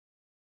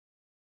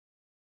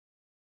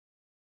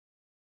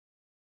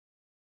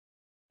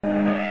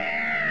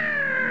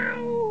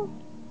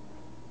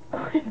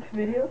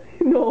Video?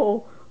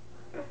 No.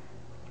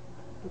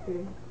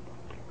 Okay.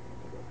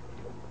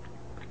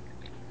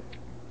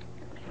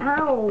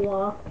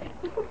 Ow.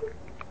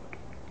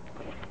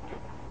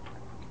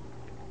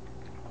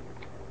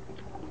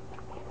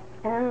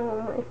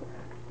 Ow.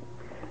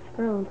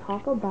 Bro,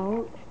 talk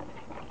about.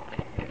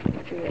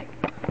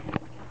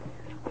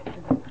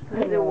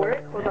 Does it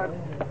work? Hold on.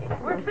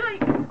 We're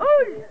fake.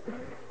 Oh!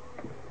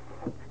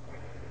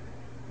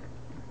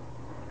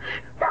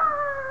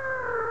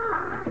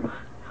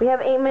 We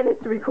have 8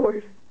 minutes to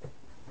record.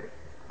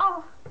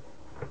 Oh!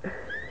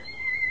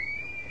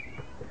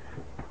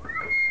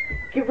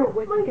 Give her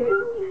one second.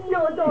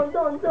 No,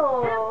 don't. It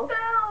fell!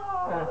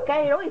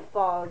 Guy, it always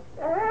falls.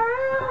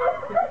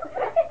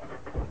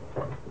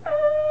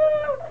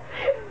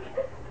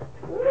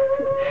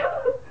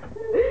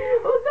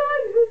 Hold on.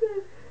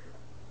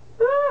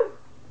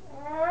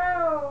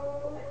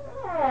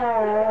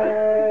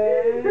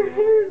 Her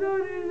hair's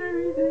on it and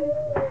everything.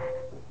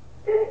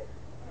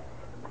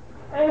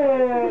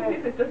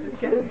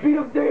 Just beat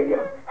up Daniel.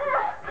 Alright,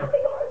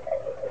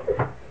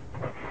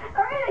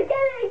 I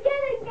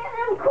get it,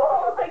 I'm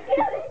cool, I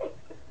get it.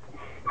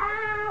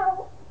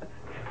 Ow!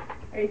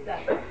 Hey, stop.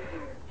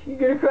 You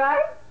gonna cry?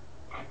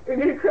 You're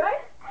gonna cry?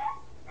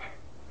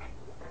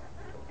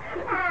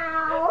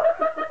 Ow!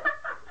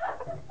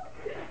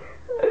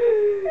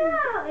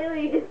 Ow! Ew,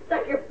 you just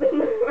stuck your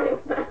finger in my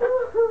mouth.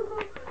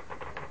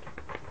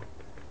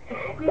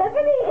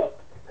 Stephanie!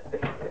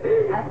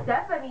 That's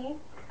Stephanie.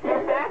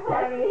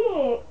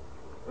 Stephanie!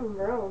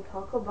 Bro,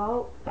 talk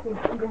about.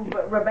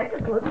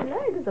 Rebecca's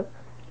listening.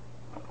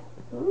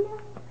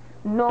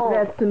 No.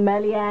 That's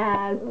smelly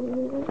ass.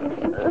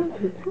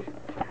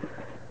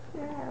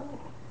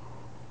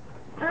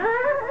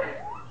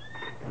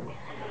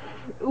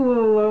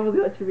 Ooh, I almost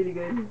got you really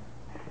good.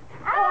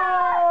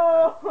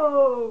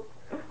 Oh!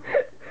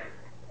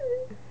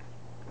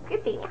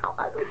 Good thing how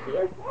ugly she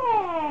is.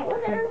 Hey!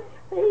 Look at her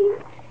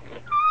face.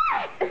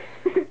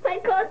 My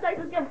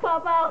contacts gonna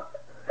pop out.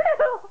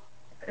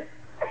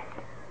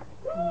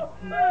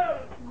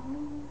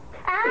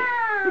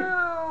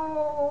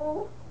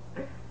 Ow!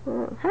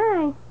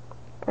 Hi.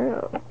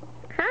 Oh.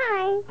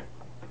 Hi.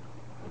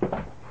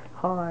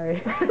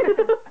 Hi.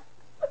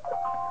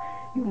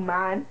 You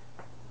man.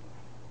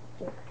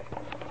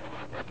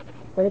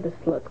 Look at the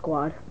slut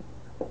squad.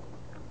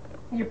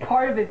 You're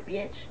part of it,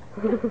 bitch.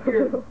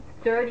 You're a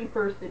dirty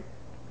person.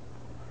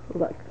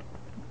 Look.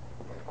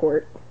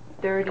 Squirt.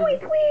 Dirty. Squeak,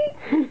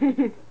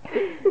 squeak.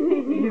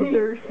 You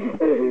dirty.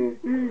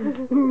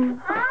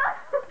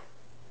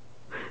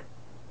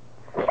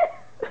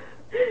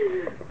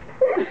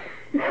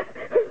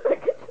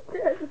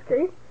 That's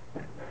screen.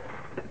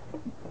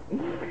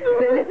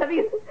 Let's have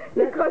you.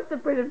 Let's go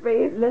separated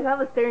face. Let's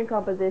have a staring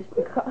competition.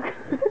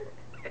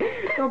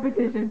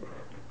 Competition.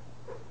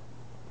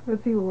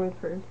 Let's see who wins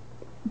first.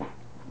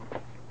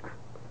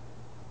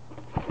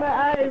 My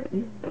eyes.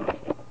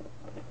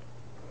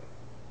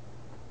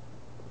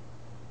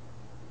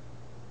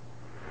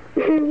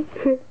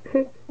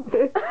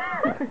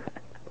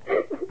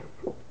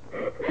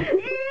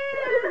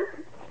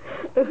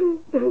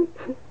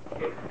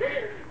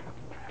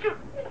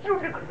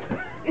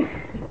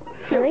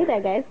 I like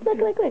that, guys. Look.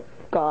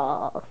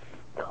 Golf.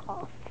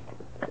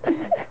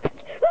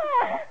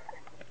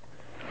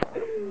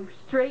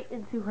 Straight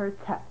into her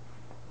test.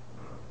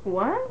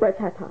 What?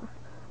 Reteta.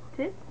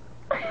 Tits?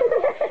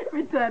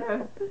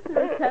 Reteta.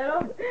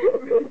 Reteta?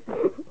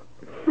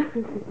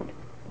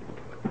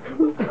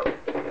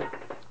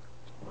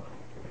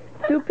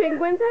 Do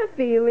penguins have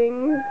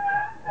feelings?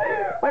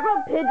 What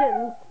about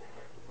pigeons?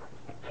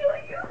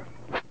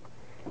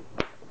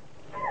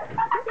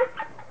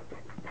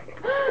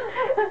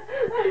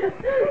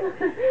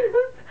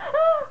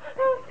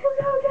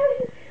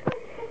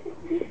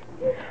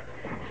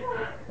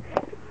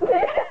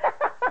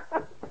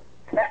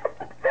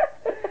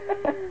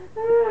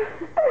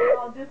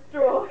 I'll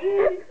destroy.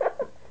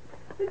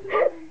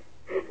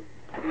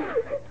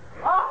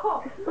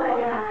 Oh my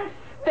gosh.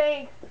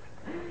 Thanks.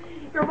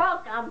 You're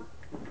welcome.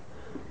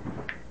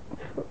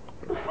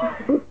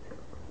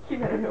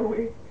 Came out of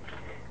nowhere.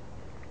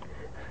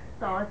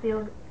 So I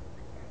feel.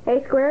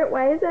 Hey, Squirt,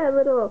 why is that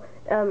little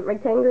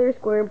rectangular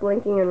square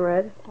blinking in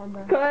red?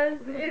 Because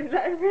it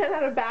ran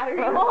out of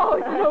battery. Oh,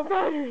 it's no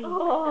battery.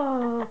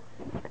 Oh.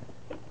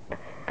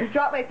 You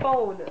dropped my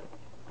phone.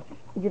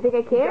 You think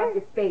I care? Drop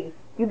your face.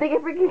 You think I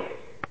freaking...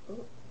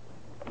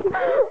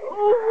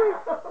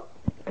 Oh.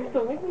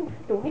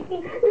 Don't make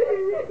me.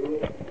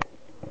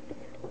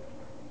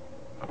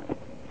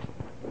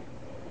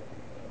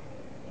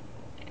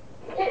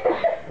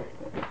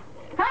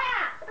 Ha!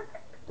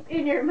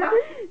 In your mouth.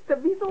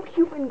 Stop being so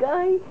human,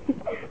 guy.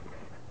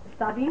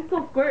 Stop being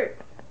so squirt.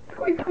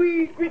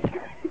 Squeak.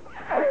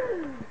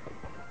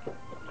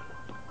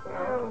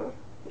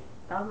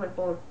 That was my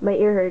phone. My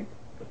ear hurts.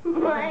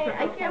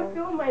 I can't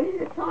feel mine.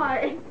 It's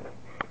hard.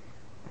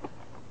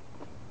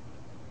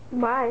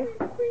 Why?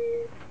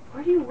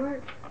 Where do you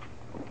work?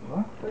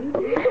 What? What do you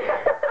do?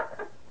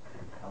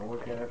 I'll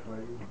work at it for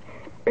you.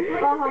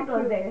 I'll hop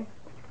on there.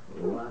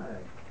 Why?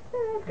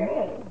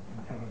 great.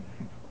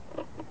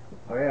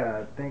 Oh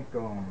yeah, I think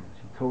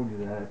she told you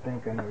that. I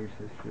think I know your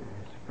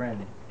sister's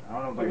friend. I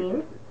don't know about your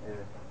Janine? sister.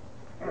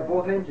 Yeah. You're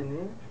both in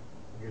Janine?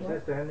 Your What?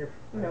 sister and your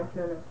friend?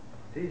 No.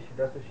 See,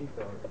 that's what she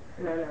thought.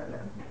 No.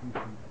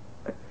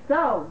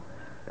 So,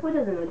 who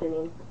doesn't know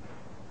Janine?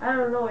 I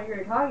don't know what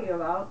you're talking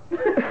about.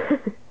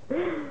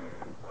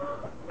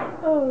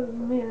 Oh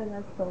man,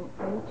 that's so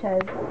funny.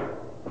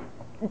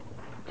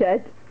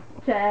 Chet.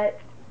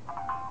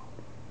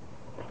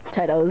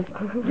 Cheetos.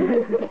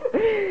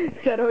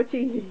 Cheeto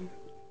cheese.